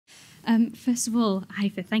First of all,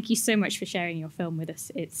 Haifaa, thank you so much for sharing your film with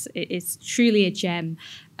us. It's truly a gem.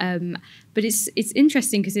 But it's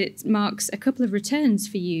interesting because it marks a couple of returns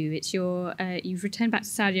for you. It's you've returned back to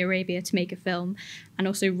Saudi Arabia to make a film, and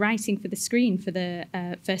also writing for the screen for the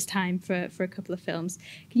first time for a couple of films.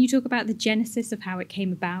 Can you talk about the genesis of how it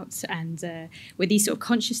came about, and were these sort of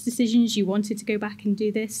conscious decisions you wanted to go back and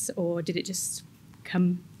do this, or did it just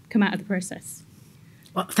come out of the process?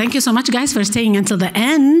 Well, thank you so much, guys, for staying until the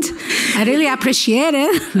end. I really appreciate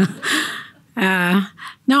it.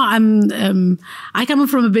 No, I come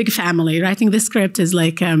from a big family. Writing this script is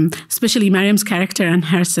like, especially Maryam's character and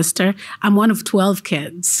her sister. I'm one of 12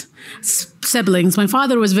 kids, siblings. My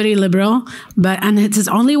father was very liberal, and it is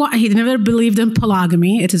only one. He never believed in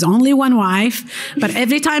polygamy. It is only one wife. But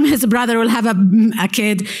every time his brother will have a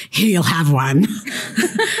kid, he'll have one.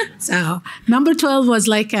 So number 12 was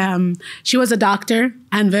like, she was a doctor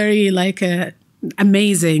and very like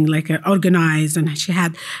amazing, like organized, and she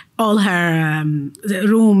had all her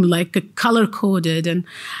room like color coded,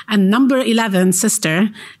 and number 11, sister,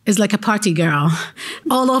 is like a party girl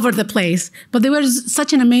all over the place. But they were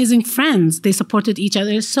such an amazing friends. They supported each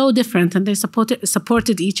other, so different, and they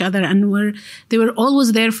supported each other, and they were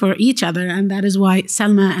always there for each other. And that is why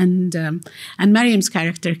Selma and Maryam's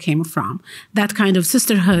character came from that kind of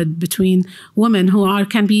sisterhood between women who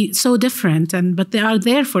can be so different, but they are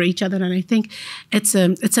there for each other. And I think it's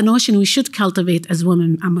a notion we should cultivate as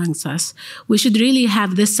women amongst us. We should really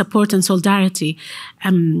have this support and solidarity.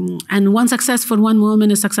 And one success for one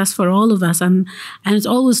woman is success for all of us. And it's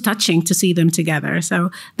always touching to see them together.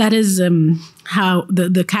 So that is how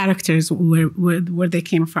the characters where they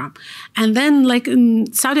came from. And then like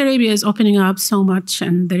Saudi Arabia is opening up so much,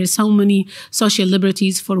 and there is so many social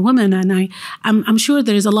liberties for women. And I'm sure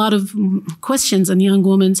there is a lot of questions in young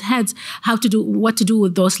women's heads, what to do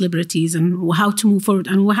with those liberties, and how to move forward,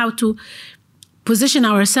 and how to position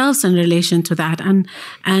ourselves in relation to that, and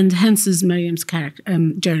hence is Maryam's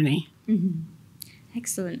journey. Mm-hmm.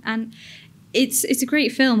 Excellent. And it's a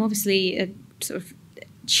great film, obviously a sort of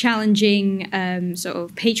challenging sort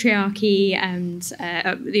of patriarchy and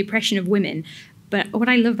the oppression of women. But what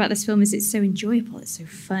I love about this film is it's so enjoyable, it's so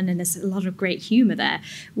fun, and there's a lot of great humour there.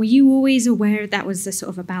 Were you always aware that was the sort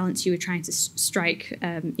of a balance you were trying to strike,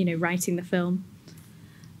 writing the film?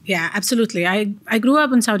 Yeah, absolutely. I grew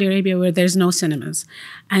up in Saudi Arabia where there's no cinemas.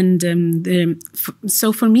 And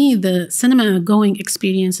so for me, the cinema-going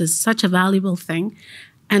experience is such a valuable thing.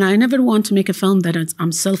 And I never want to make a film that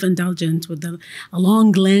I'm self-indulgent with a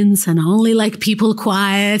long lens and I only like people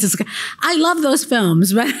quiet. I love those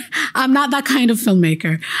films, but I'm not that kind of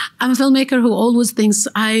filmmaker. I'm a filmmaker who always thinks,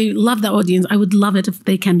 I love the audience. I would love it if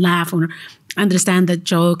they can laugh or understand that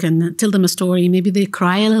joke and tell them a story. Maybe they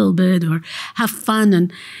cry a little bit or have fun.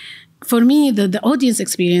 And for me, the audience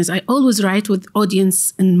experience, I always write with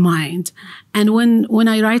audience in mind. And when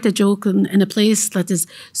I write a joke in a place that is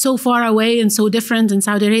so far away and so different in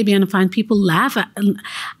Saudi Arabia, and I find people laugh,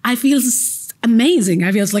 I feel amazing.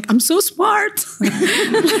 I feel like I'm so smart.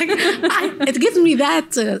 It gives me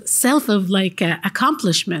that self of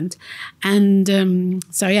accomplishment. And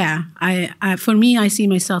so yeah, for me, I see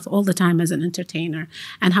myself all the time as an entertainer.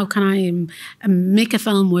 And how can I make a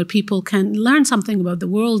film where people can learn something about the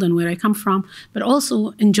world and where I come from, but also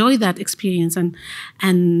enjoy that experience and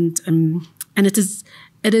it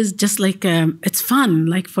is just like it's fun,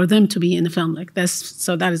 like for them to be in a film like this.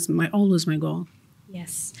 So that is always my goal.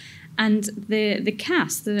 Yes. And the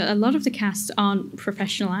cast, a lot of the cast aren't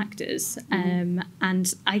professional actors, and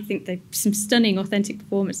I think they're some stunning, authentic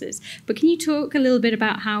performances. But can you talk a little bit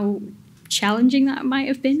about how challenging that might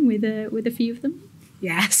have been with a few of them?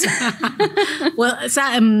 Yes. Well,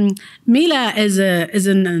 Mila is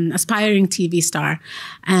an aspiring TV star,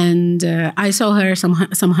 and I saw her some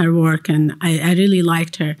of her work, and I really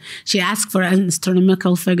liked her. She asked for an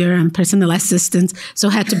astronomical figure and personal assistant, so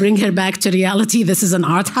I had to bring her back to reality. This is an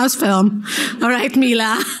art house film, all right,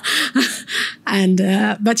 Mila.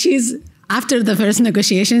 But she's. After the first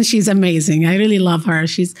negotiation, she's amazing. I really love her.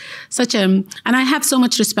 She's such and I have so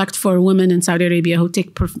much respect for women in Saudi Arabia who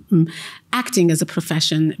take acting as a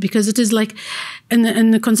profession, because it is like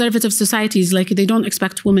in the conservative societies, like they don't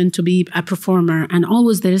expect women to be a performer, and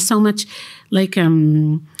always there is so much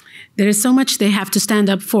there is so much they have to stand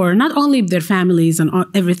up for, not only their families and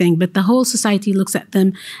everything, but the whole society looks at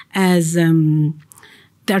them as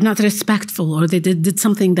they're not respectful, or they did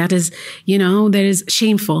something that is, that is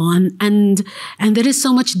shameful. And there is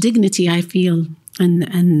so much dignity, I feel,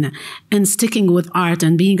 and sticking with art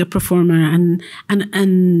and being a performer and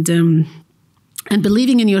and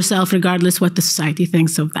believing in yourself regardless what the society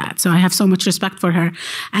thinks of that. So I have so much respect for her.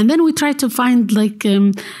 And then we try to find like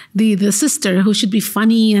the sister who should be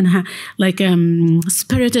funny and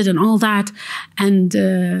spirited and all that. And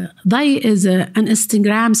Dai is an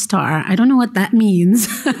Instagram star. I don't know what that means.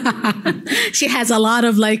 She has a lot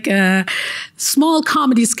of like small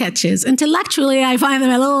comedy sketches. Intellectually, I find them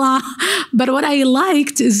a little, but what I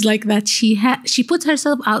liked is like that she put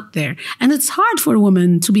herself out there. And it's hard for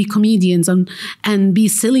women to be comedians and be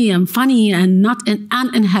silly and funny and not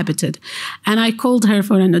uninhibited. And I called her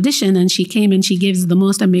for an audition, and she came and she gives the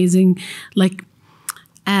most amazing, like,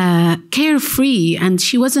 carefree, and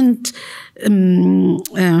she wasn't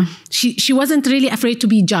she wasn't really afraid to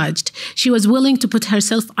be judged. She was willing to put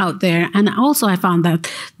herself out there, and also I found that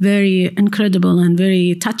very incredible and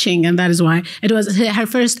very touching, and that is why it was her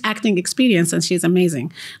first acting experience, and she's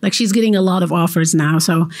amazing. Like, she's getting a lot of offers now,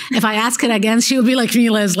 so if I ask her again, she will be like,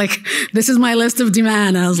 Mila is like, this is my list of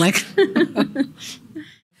demand. I was like,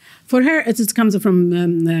 for her, it comes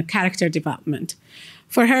from character development.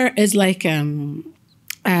 For her, it's like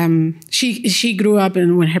she grew up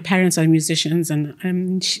when her parents are musicians,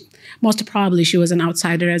 and most probably she was an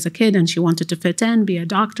outsider as a kid, and she wanted to fit in, be a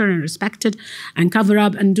doctor and respected, and cover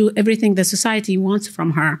up and do everything the society wants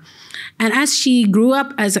from her. And as she grew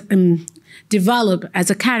up as develop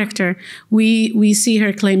as a character, we see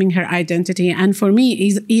her claiming her identity. And for me,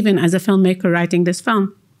 even as a filmmaker writing this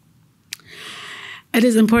film, it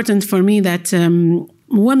is important for me that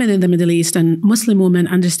women in the Middle East and Muslim women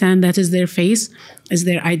understand that is their face, is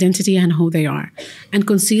their identity and who they are. And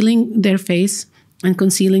concealing their face and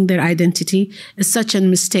concealing their identity is such a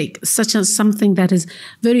mistake, something that is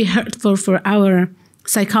very hurtful for our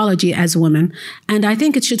psychology as women. And I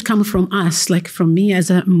think it should come from us, like from me as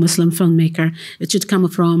a Muslim filmmaker. It should come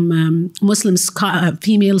from Muslim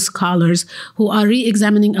female scholars who are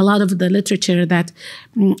re-examining a lot of the literature that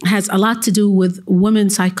has a lot to do with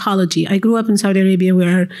women's psychology. I grew up in Saudi Arabia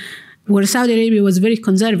where Saudi Arabia was very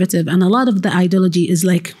conservative, and a lot of the ideology is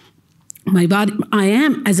like, my body,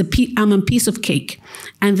 I'm a piece of cake,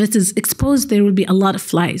 and if it is exposed, there will be a lot of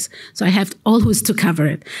flies. So I have always to cover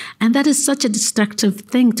it. And that is such a destructive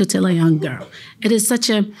thing to tell a young girl. It is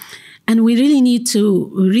and we really need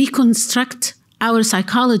to reconstruct our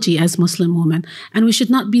psychology as Muslim women. And we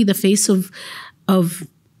should not be the face of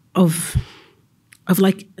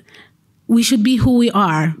like, we should be who we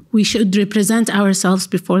are. We should represent ourselves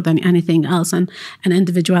before than anything else. And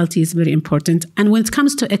individuality is very important. And when it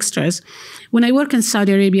comes to extras, when I work in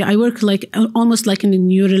Saudi Arabia, I work like almost like in a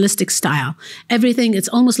neorealistic style. Everything, it's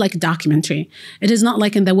almost like a documentary. It is not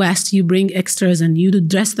like in the West, you bring extras and you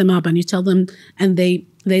dress them up and you tell them, and they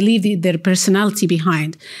leave their personality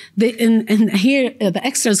behind. And here, the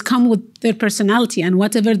extras come with their personality and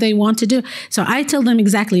whatever they want to do. So I tell them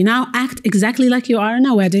exactly, now act exactly like you are in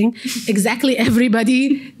a wedding. Exactly,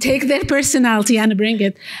 everybody take their personality and bring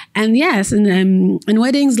it. And yes, in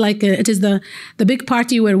weddings, like it is the big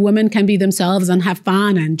party where women can be themselves and have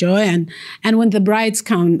fun and joy. And when the brides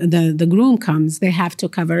come, the groom comes, they have to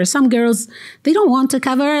cover. Some girls, they don't want to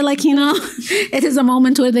cover, like, it is a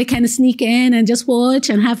moment where they can sneak in and just watch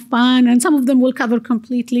and have fun, and some of them will cover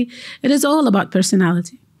completely. It is all about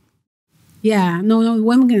personality. Yeah, no,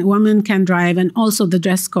 women can drive, and also the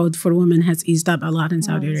dress code for women has eased up a lot in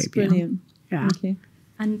Saudi Arabia. Brilliant. Yeah. Okay.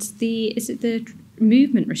 And is it the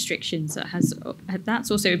movement restrictions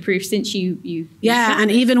that's also improved since you yeah,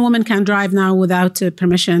 and even women can drive now without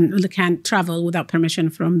permission, can travel without permission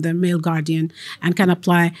from the male guardian and can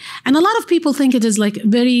apply. And a lot of people think it is like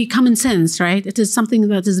very common sense, right? It is something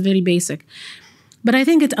that is very basic. But I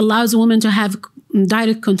think it allows women to have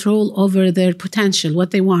direct control over their potential,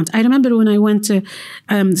 what they want. I remember when I went to,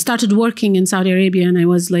 started working in Saudi Arabia, and I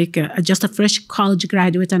was like just a fresh college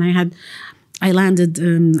graduate, and I landed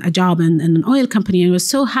a job in an oil company, and I was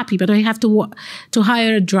so happy, but I have to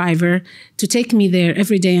hire a driver to take me there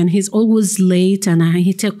every day, and he's always late, and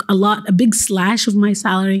he took a big slash of my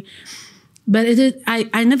salary. But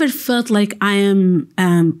I never felt like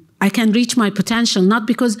I can reach my potential, not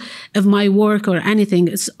because of my work or anything.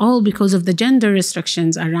 It's all because of the gender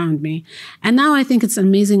restrictions around me. And now I think it's an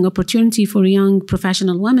amazing opportunity for young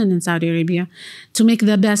professional women in Saudi Arabia to make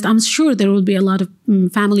the best. I'm sure there will be a lot of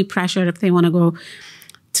family pressure if they want to go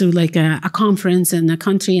to like a conference in a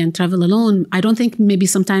country and travel alone. I don't think maybe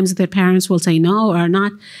sometimes their parents will say no or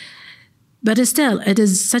not. But still, it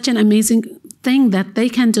is such an amazing thing that they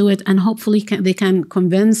can do it, and hopefully they can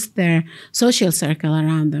convince their social circle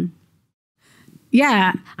around them.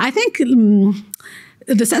 Yeah, I think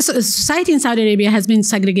the society in Saudi Arabia has been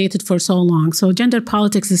segregated for so long. So gender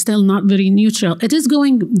politics is still not very neutral. It is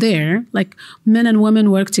going there, like men and women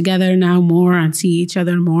work together now more and see each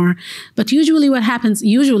other more. But usually what happens,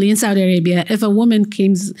 usually in Saudi Arabia, if a woman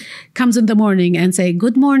comes in the morning and say,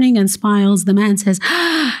 good morning, and smiles, the man says,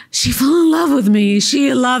 she fell in love with me.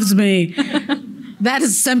 She loves me. That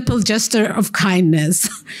is simple gesture of kindness.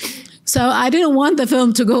 So I didn't want the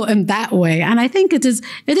film to go in that way. And I think it is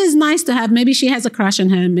nice to have, maybe she has a crush on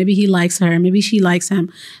him, maybe he likes her, maybe she likes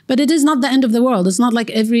him. But it is not the end of the world. It's not like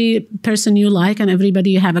every person you like and everybody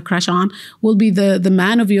you have a crush on will be the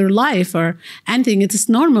man of your life or anything. It is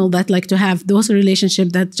normal that like to have those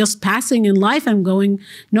relationships that just passing in life and going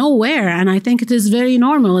nowhere. And I think it is very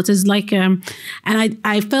normal. It is like, and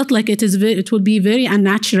I felt like it would be very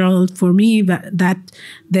unnatural for me that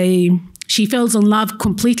she falls in love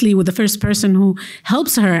completely with the first person who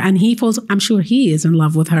helps her, and I'm sure he is in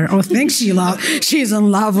love with her or thinks she's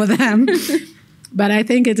in love with him. But I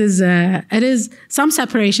think it is some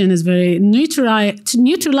separation is very to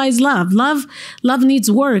neutralize love. Love needs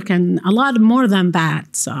work and a lot more than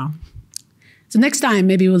that. So next time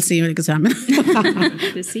maybe we'll see an example.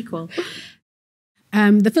 The sequel.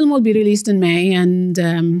 The film will be released in May, and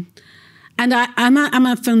I'm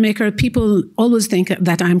a filmmaker. People always think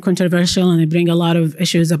that I'm controversial and I bring a lot of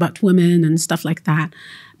issues about women and stuff like that.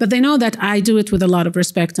 But they know that I do it with a lot of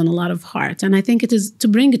respect and a lot of heart. And I think it is to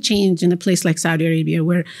bring a change in a place like Saudi Arabia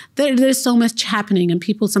where there's so much happening and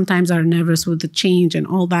people sometimes are nervous with the change and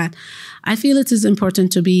all that. I feel it is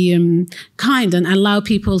important to be kind and allow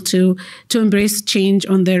people to embrace change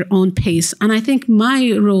on their own pace. And I think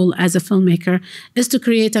my role as a filmmaker is to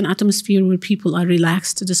create an atmosphere where people are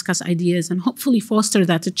relaxed to discuss ideas and hopefully foster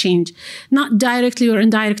that to change, not directly or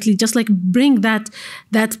indirectly, just like bring that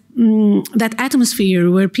atmosphere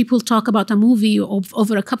where people talk about a movie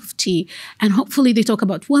over a cup of tea, and hopefully they talk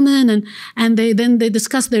about women and they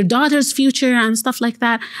discuss their daughter's future and stuff like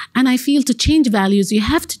that. And I feel to change values, you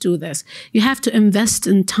have to do this. You have to invest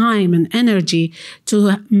in time and energy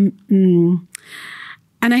to, and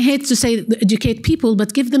I hate to say educate people,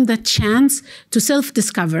 but give them the chance to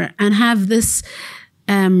self-discover and have this,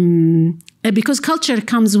 because culture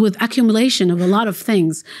comes with accumulation of a lot of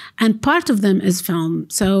things, and part of them is film.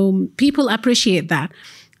 So people appreciate that.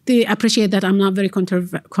 They appreciate that I'm not very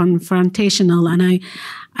confrontational, and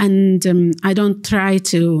I don't try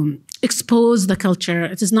to expose the culture.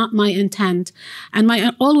 It is not my intent, and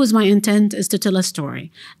always my intent is to tell a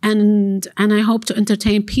story, and I hope to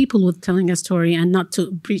entertain people with telling a story and not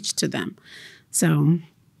to preach to them. So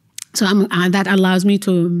that allows me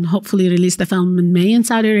to hopefully release the film in May in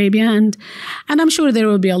Saudi Arabia, and I'm sure there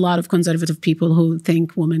will be a lot of conservative people who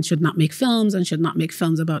think women should not make films and should not make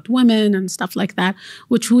films about women and stuff like that,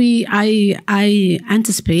 which I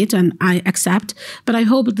anticipate and I accept. But I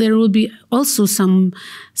hope there will be also some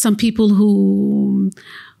people who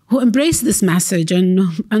embrace this message, and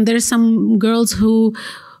there's some girls who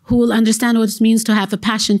will understand what it means to have a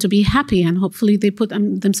passion to be happy, and hopefully they put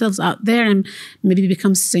themselves out there and maybe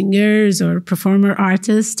become singers or performer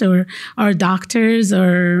artists or doctors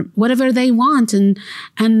or whatever they want, and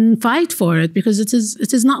fight for it, because it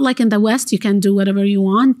is not like in the West you can do whatever you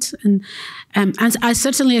want. And I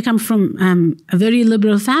certainly come from a very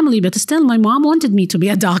liberal family, but still my mom wanted me to be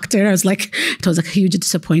a doctor. I was like, it was a huge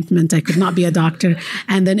disappointment. I could not be a doctor.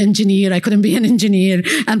 And then engineer, I couldn't be an engineer.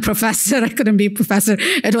 And professor, I couldn't be a professor.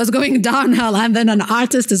 It was going downhill. And then an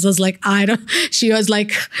artist, it was like, she was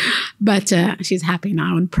like, but she's happy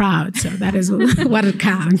now and proud. So that is what it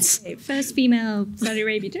counts. First female Saudi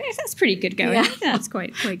Arabia. That's pretty good going. Yeah. That's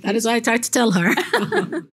quite good. That is why I tried to tell her.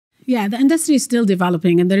 Yeah, the industry is still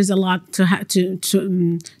developing, and there is a lot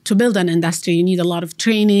to build an industry. You need a lot of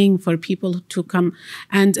training for people to come.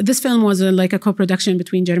 And this film was like a co-production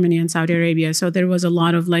between Germany and Saudi Arabia, so there was a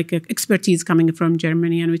lot of like expertise coming from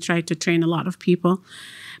Germany, and we tried to train a lot of people.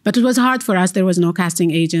 But it was hard for us. There was no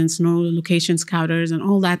casting agents, no location scouters, and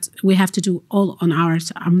all that. We have to do all on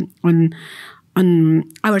ourselves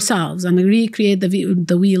and recreate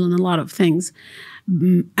the wheel on a lot of things.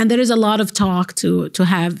 And there is a lot of talk to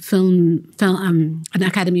have an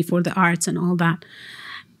academy for the arts and all that.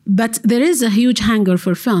 But there is a huge hunger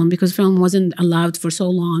for film, because film wasn't allowed for so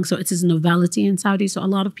long. So it is novelty in Saudi. So a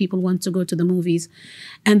lot of people want to go to the movies,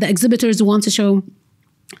 and the exhibitors want to show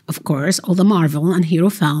of course, all the Marvel and hero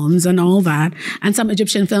films and all that, and some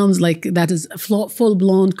Egyptian films like that is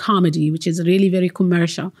full-blown comedy, which is really very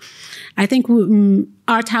commercial. I think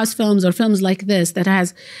art house films or films like this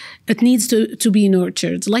it needs to be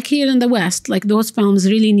nurtured. Like here in the West, like those films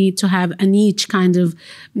really need to have a niche kind of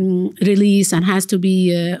release and has to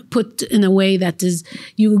be put in a way that is,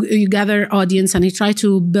 you gather audience and you try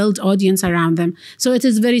to build audience around them. So it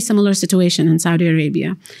is a very similar situation in Saudi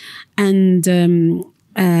Arabia. And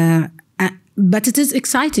but it is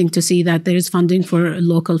exciting to see that there is funding for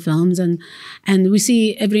local films, and we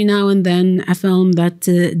see every now and then a film that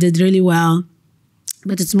did really well,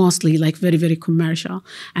 but it's mostly like very, very commercial.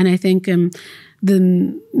 And I think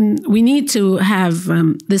we need to have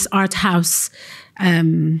this art house,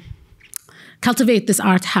 cultivate this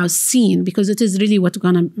art house scene, because it is really what's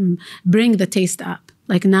going to bring the taste up.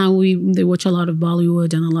 Like now they watch a lot of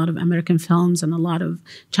Bollywood and a lot of American films and a lot of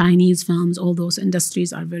Chinese films. All those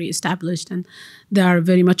industries are very established and they are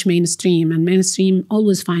very much mainstream. And mainstream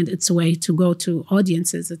always find its way to go to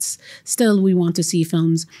audiences. It's still, we want to see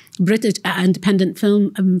films, British independent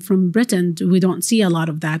film from Britain. We don't see a lot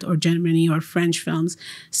of that, or Germany or French films.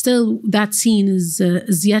 Still, that scene is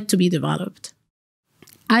yet to be developed.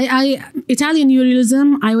 Italian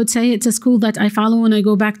Neorealism, I would say it's a school that I follow when I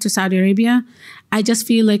go back to Saudi Arabia. I just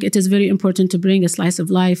feel like it is very important to bring a slice of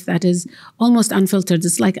life that is almost unfiltered.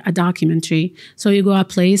 It's like a documentary. So you go a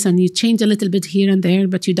place and you change a little bit here and there,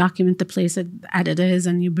 but you document the place as it is,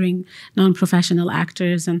 and you bring non-professional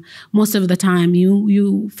actors. And most of the time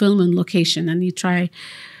you film on location and you try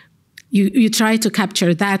to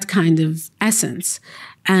capture that kind of essence.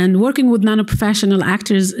 And working with non-professional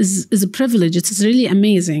actors is a privilege. It's really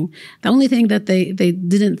amazing. The only thing that they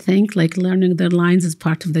didn't think, like learning their lines is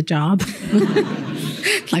part of the job.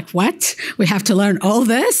 Like, what? We have to learn all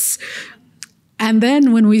this? And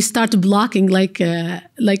then when we start blocking, like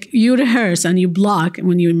you rehearse and you block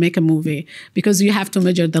when you make a movie, because you have to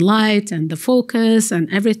measure the light and the focus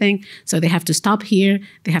and everything. So they have to stop here,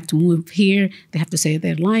 they have to move here, they have to say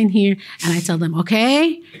their line here. And I tell them,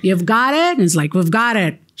 okay, you've got it. And it's like, we've got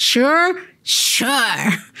it. Sure.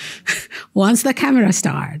 Once the camera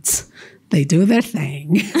starts, they do their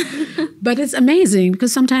thing. But it's amazing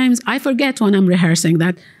because sometimes I forget when I'm rehearsing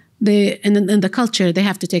that in the culture, they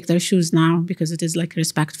have to take their shoes now because it is like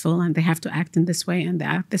respectful, and they have to act in this way and they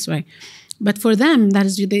act this way. But for them, that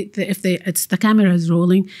is, it's the camera is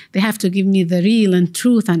rolling, they have to give me the real and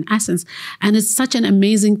truth and essence. And it's such an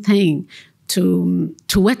amazing thing to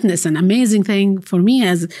witness, an amazing thing for me,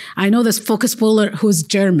 as I know this focus puller who's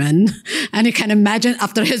German, and you can imagine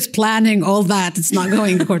after his planning all that, it's not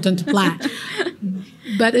going according to plan.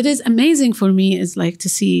 But it is amazing for me is like to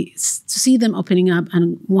see them opening up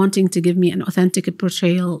and wanting to give me an authentic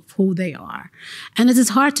portrayal of who they are. And it is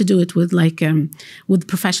hard to do it with with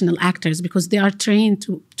professional actors because they are trained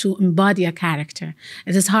to embody a character.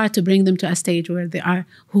 It is hard to bring them to a stage where they are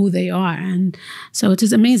who they are. And so it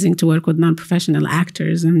is amazing to work with non-professional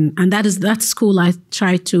actors. And that school I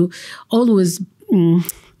try to always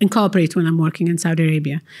incorporate when I'm working in Saudi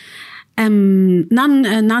Arabia.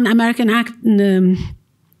 Non-American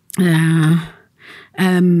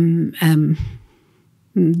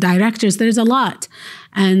directors, there's a lot.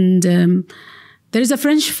 And there's a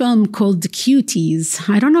French film called The Cuties.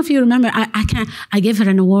 I don't know if you remember. I gave her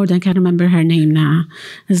an award. I can't remember her name now.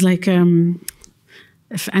 It's like,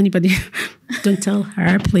 if anybody, don't tell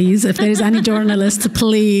her, please. If there's any journalist,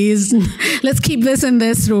 please, let's keep this in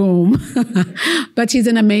this room. But she's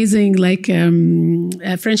an amazing,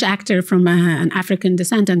 a French actor from an African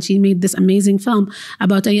descent, and she made this amazing film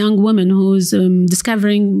about a young woman who's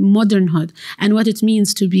discovering modernhood and what it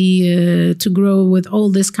means to be to grow with all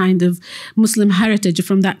this kind of Muslim heritage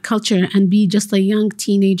from that culture and be just a young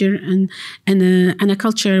teenager and a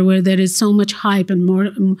culture where there is so much hype and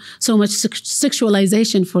so much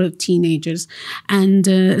sexualization for teenagers. And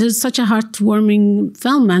it is such a heartwarming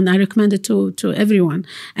film, and I recommend it to everyone.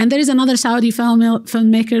 And there is another Saudi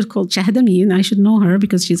filmmaker called Shahda Amin. I should know her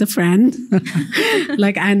because she's a friend.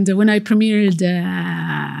 And when I premiered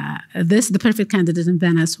The Perfect Candidate in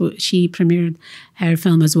Venice, she premiered her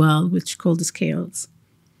film as well, which called The Scales.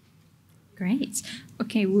 Great.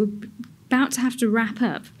 Okay, we're about to have to wrap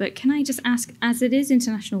up, but can I just ask, as it is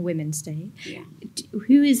International Women's Day,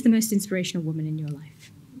 who is the most inspirational woman in your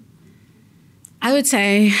life? I would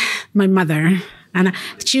say my mother, and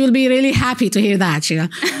she will be really happy to hear that,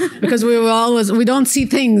 because we don't see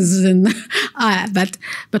things,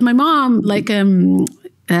 but my mom,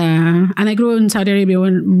 And I grew up in Saudi Arabia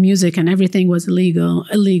when music and everything was illegal,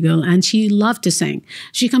 and she loved to sing.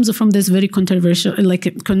 She comes from this very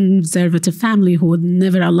conservative family who would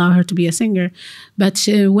never allow her to be a singer. But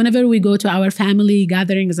whenever we go to our family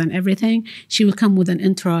gatherings and everything, she will come with an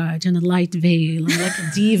entourage and a light veil and like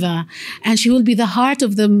a diva. And she will be the heart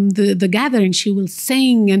of the gathering. She will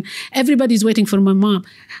sing and everybody's waiting for my mom.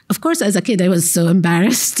 Of course, as a kid, I was so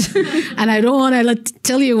embarrassed. And I don't want to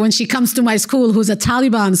tell you when she comes to my school, who's a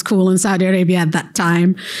Taliban school in Saudi Arabia at that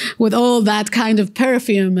time, with all that kind of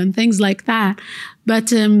perfume and things like that.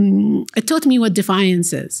 But it taught me what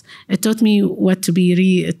defiance is. It taught me what to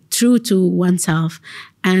be true to oneself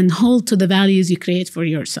and hold to the values you create for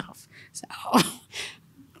yourself. So,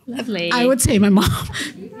 lovely. I would say my mom.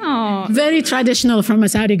 Oh. Very traditional from a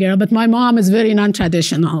Saudi girl, but my mom is very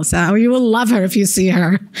non-traditional. So you will love her if you see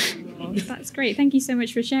her. Oh, that's great. Thank you so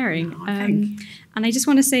much for sharing. And I just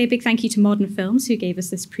want to say a big thank you to Modern Films who gave us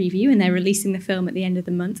this preview, and they're releasing the film at the end of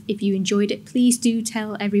the month. If you enjoyed it, please do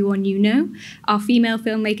tell everyone you know. Our female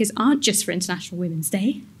filmmakers aren't just for International Women's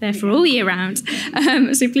Day. They're for all year round.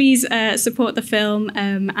 So please support the film.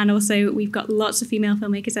 And also, we've got lots of female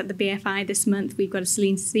filmmakers at the BFI this month. We've got a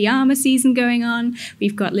Celine Sciamma season going on.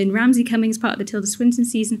 We've got Lynn Ramsey coming as part of the Tilda Swinton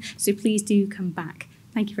season. So please do come back.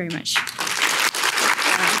 Thank you very much. And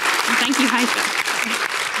thank you,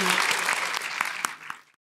 Haifaa.